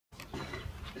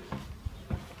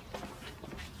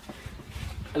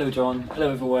Hello John,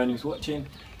 hello everyone who's watching.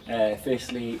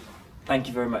 Firstly, thank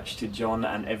you very much to John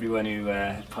and everyone who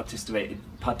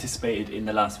participated in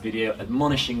the last video,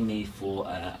 admonishing me for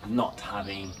not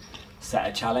having set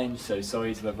a challenge, so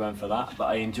sorry to everyone for that, but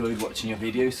I enjoyed watching your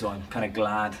video, so I'm kind of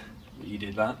glad that you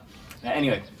did that.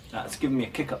 Anyway, that's given me a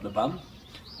kick up the bum,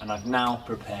 and I've now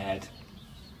prepared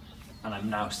and I'm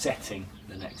now setting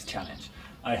the next challenge.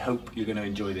 I hope you're going to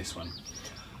enjoy this one.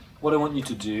 What I want you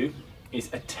to do is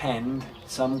attend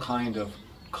some kind of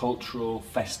cultural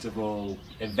festival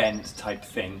event type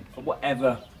thing,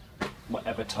 whatever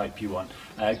type you want.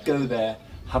 Go there,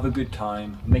 have a good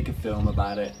time, make a film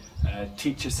about it,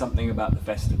 teach us something about the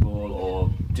festival, or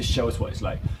just show us what it's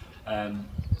like.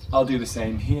 I'll do the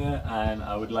same here, and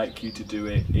I would like you to do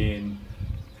it in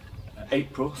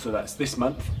April, so that's this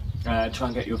month. Try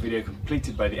and get your video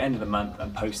completed by the end of the month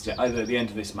and post it either at the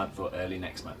end of this month or early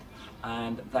next month.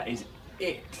 And that is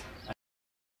it.